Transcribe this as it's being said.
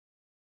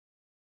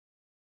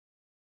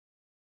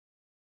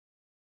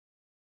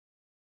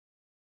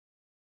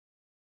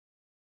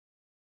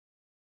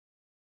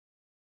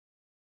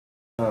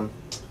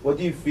What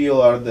do you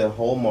feel are the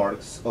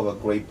hallmarks of a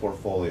great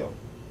portfolio?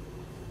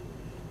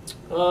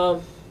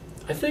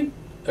 I think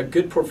a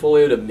good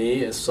portfolio to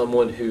me is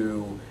someone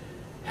who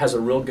has a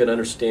real good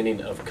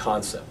understanding of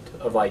concept,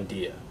 of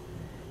idea.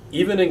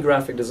 Even in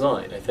graphic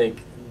design, I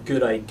think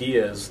good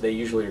ideas, they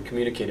usually are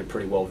communicated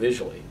pretty well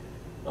visually.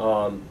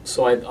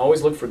 So I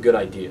always look for good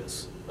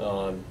ideas,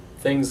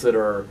 things that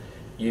are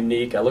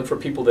unique. I look for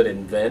people that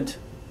invent,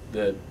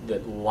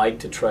 that like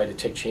to try to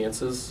take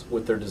chances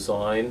with their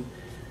design.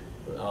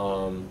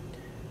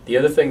 The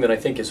other thing that I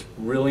think is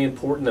really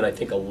important that I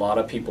think a lot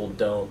of people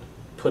don't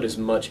put as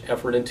much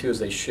effort into as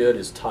they should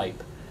is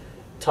type.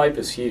 Type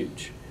is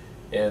huge.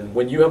 And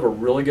when you have a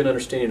really good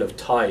understanding of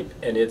type,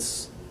 and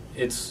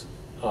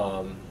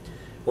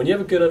when you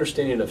have a good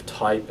understanding of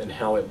type and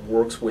how it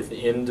works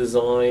within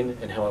design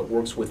and how it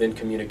works within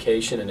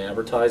communication and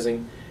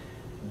advertising,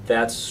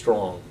 that's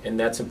strong and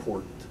that's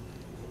important.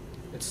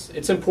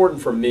 It's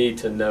important for me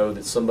to know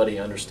that somebody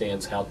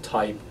understands how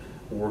type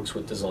works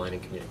with design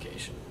and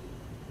communication.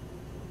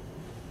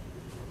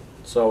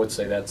 So I would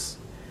say that's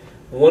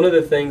one of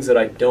the things that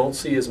I don't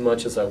see as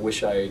much as I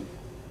wish I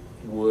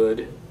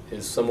would,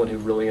 is someone who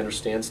really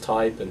understands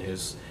type and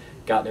has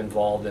gotten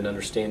involved in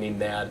understanding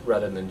that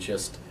rather than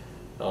just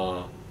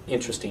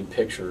interesting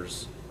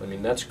pictures. I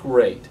mean, that's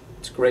great.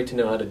 It's great to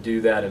know how to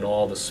do that and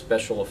all the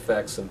special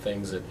effects and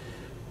things that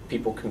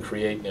people can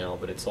create now,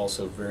 but it's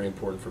also very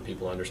important for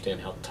people to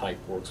understand how type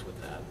works with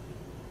that.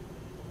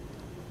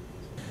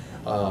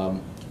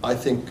 I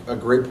think a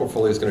great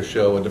portfolio is going to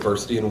show a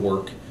diversity in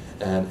work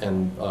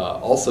and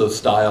also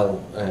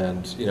style,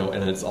 and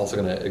and it's also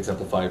going to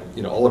exemplify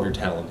all of your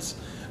talents.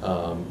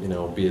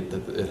 Be it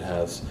that it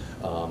has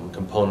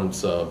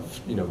components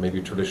of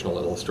maybe traditional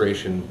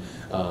illustration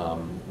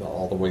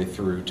all the way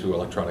through to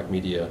electronic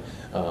media.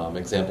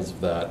 Examples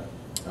of that,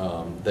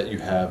 that you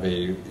have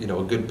a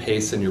a good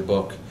pace in your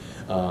book.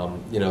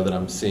 That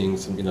I'm seeing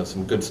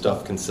some good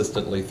stuff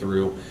consistently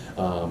through.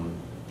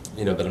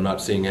 That I'm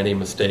not seeing any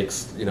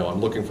mistakes. I'm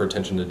looking for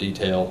attention to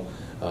detail.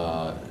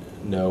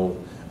 No,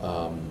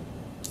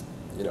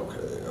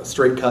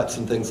 straight cuts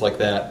and things like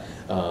that.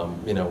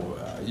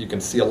 You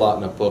can see a lot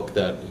in a book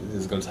that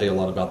is going to tell you a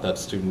lot about that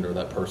student or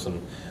that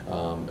person,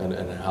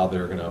 and how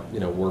they're going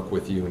to work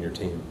with you and your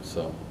team.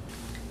 So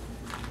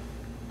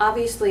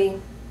obviously,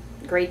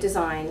 great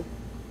design.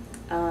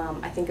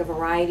 I think a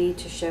variety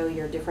to show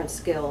your different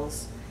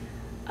skills.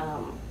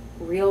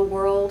 Real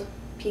world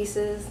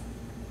pieces.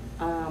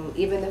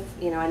 Even if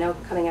I know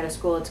coming out of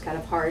school it's kind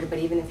of hard, but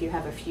even if you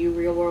have a few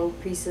real world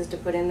pieces to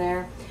put in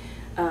there.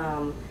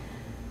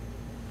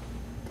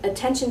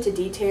 Attention to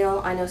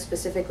detail, I know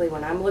specifically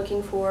when I'm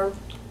looking for,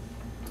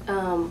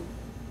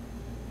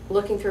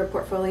 looking through a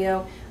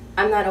portfolio,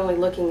 I'm not only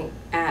looking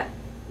at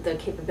the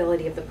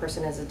capability of the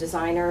person as a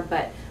designer,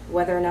 but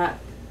whether or not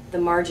the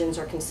margins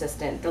are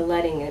consistent, the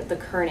leading, the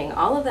kerning,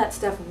 all of that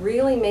stuff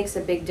really makes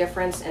a big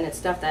difference, and it's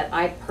stuff that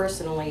I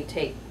personally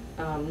take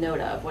note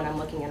of when I'm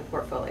looking at a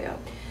portfolio.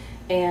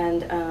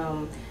 And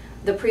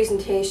the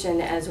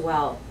presentation as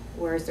well,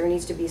 whereas there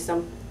needs to be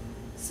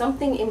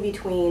something in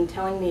between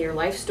telling me your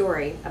life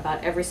story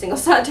about every single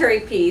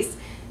solitary piece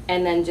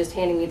and then just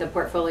handing me the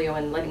portfolio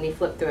and letting me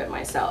flip through it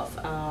myself.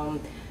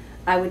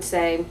 I would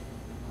say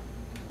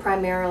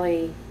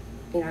primarily,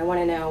 I want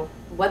to know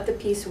what the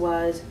piece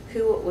was,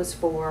 who it was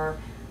for,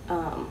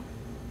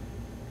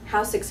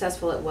 how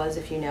successful it was,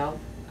 if you know.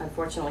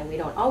 Unfortunately, we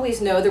don't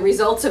always know the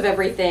results of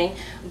everything,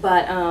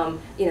 but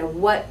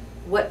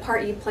what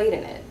part you played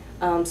in it.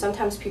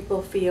 Sometimes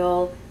people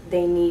feel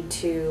they need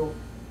to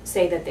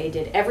say that they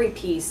did every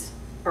piece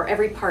or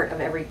every part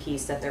of every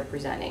piece that they're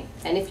presenting.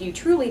 And if you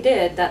truly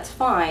did, that's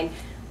fine,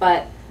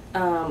 but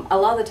a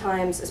lot of the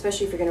times,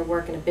 especially if you're going to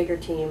work in a bigger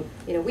team,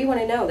 we want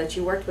to know that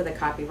you worked with a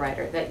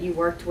copywriter, that you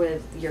worked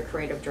with your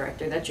creative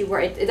director, that you were,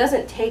 it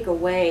doesn't take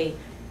away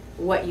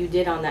what you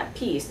did on that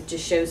piece, it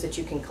just shows that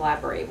you can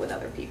collaborate with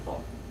other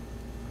people.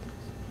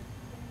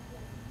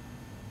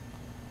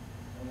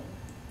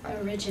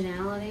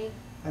 Originality?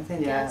 I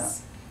think,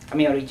 Yes. I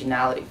mean,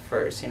 originality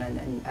first, and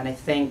I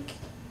think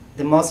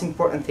the most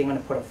important thing on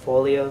a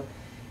portfolio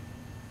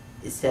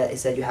is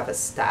that you have a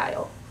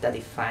style that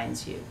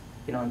defines you,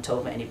 on top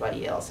of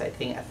anybody else. I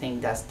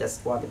think that's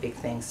one of the big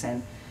things,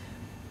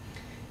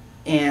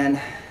 and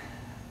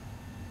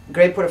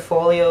great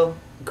portfolio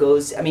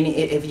goes. I mean,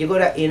 if you go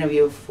to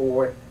interview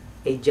for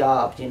a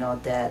job,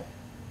 that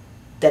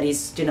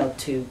is,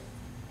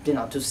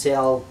 to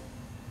sell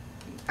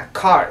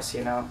cars,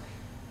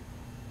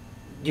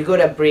 you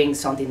gotta bring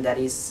something that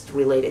is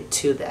related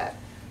to that.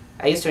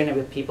 I used to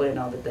interview people,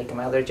 like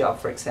my other job,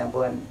 for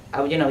example, and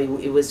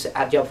it was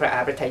a job for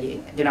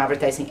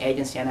advertising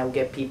agency, and I would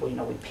get people,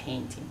 with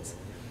paintings.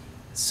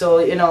 So,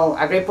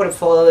 a great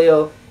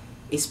portfolio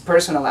is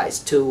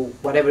personalized to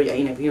whatever you're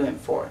interviewing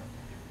for.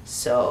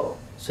 So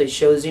it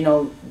shows,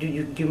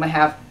 you might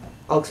have,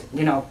 a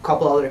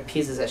couple other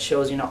pieces that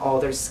shows,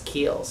 other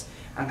skills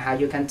and how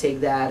you can take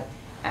that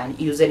and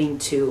use it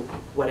into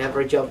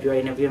whatever job you're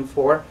interviewing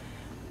for.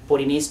 But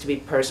it needs to be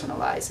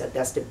personalized.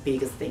 That's the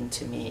biggest thing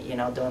to me.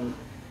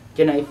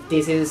 you know, if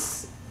this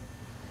is,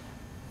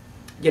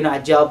 you know, a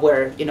job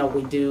where, you know,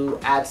 we do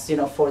ads, you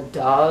know, for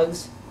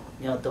dogs,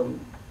 you know, don't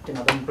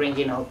bring,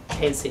 you know,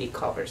 10 city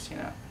covers, you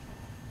know,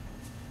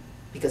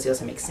 because it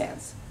doesn't make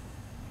sense.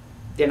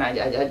 You know,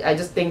 I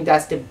just think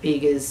that's the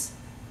biggest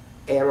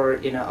error,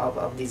 you know,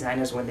 of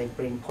designers when they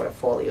bring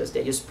portfolios.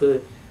 They just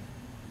put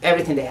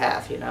everything they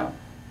have, you know.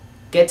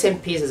 Get 10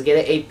 pieces,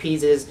 get 8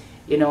 pieces,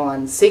 you know,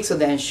 and 6 of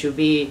them should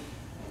be,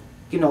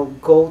 you know,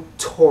 go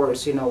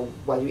towards, you know,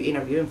 what you're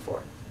interviewing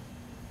for.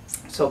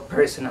 So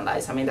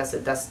personalized. I mean, that's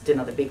you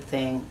know, the big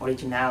thing,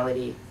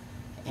 originality,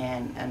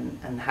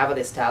 and have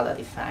a style that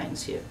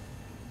defines you,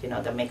 you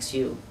know, that makes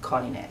you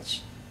cutting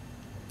edge,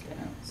 you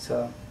know.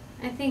 So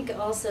I think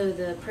also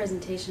the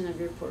presentation of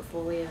your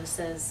portfolio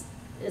says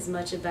as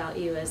much about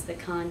you as the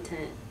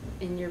content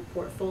in your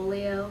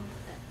portfolio.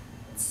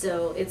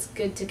 So it's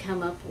good to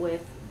come up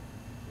with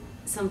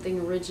something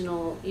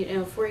original, you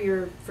know, for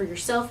your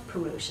self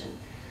promotion,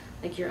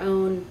 like your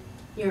own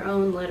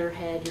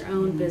letterhead, your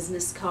own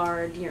business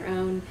card, your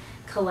own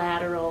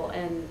collateral,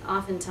 and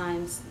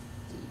oftentimes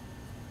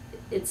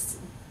it's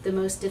the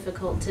most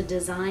difficult to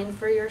design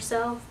for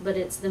yourself, but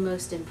it's the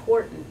most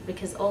important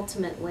because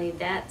ultimately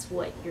that's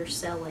what you're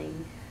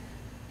selling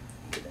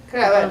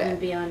above and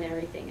beyond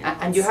everything else.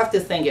 And you have to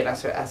think it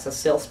as a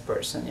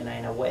salesperson, you know,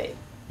 in a way.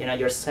 You know,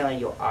 you're selling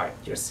your art,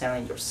 you're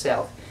selling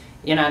yourself,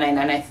 you know, and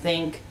I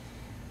think,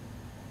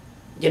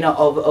 you know,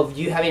 of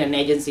you having an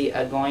agency,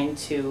 going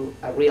to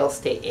a real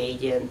estate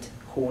agent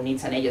who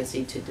needs an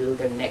agency to do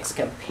their next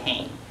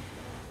campaign.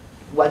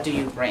 What do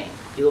you bring?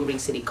 You don't bring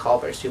city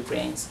covers, you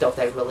bring stuff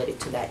that is related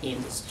to that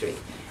industry.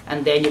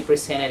 And then you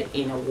present it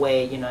in a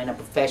way, you know, in a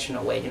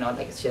professional way, you know,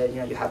 like I said, you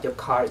know, you have your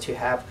cards, you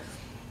have,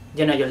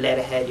 you know, your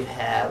letterhead, you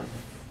have,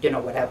 you know,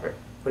 whatever,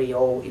 but it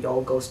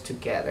all goes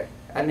together.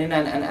 And then,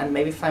 and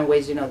maybe find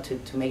ways, you know,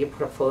 to make your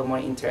portfolio more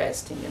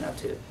interesting, you know,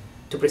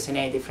 to present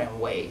it in different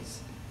ways.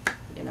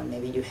 You know,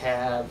 maybe you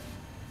have,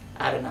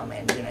 I don't know,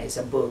 man, you know, it's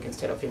a book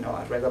instead of, you know,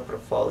 a regular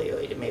portfolio.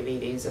 Maybe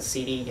it is a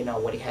CD, you know,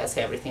 where it has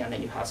everything, and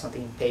then you have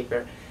something in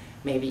paper.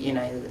 Maybe, you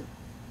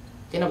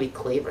know, be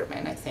clever,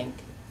 man. I think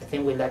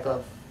we lack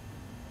of,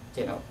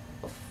 you know,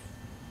 of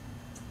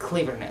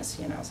cleverness,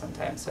 you know,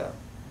 sometimes. So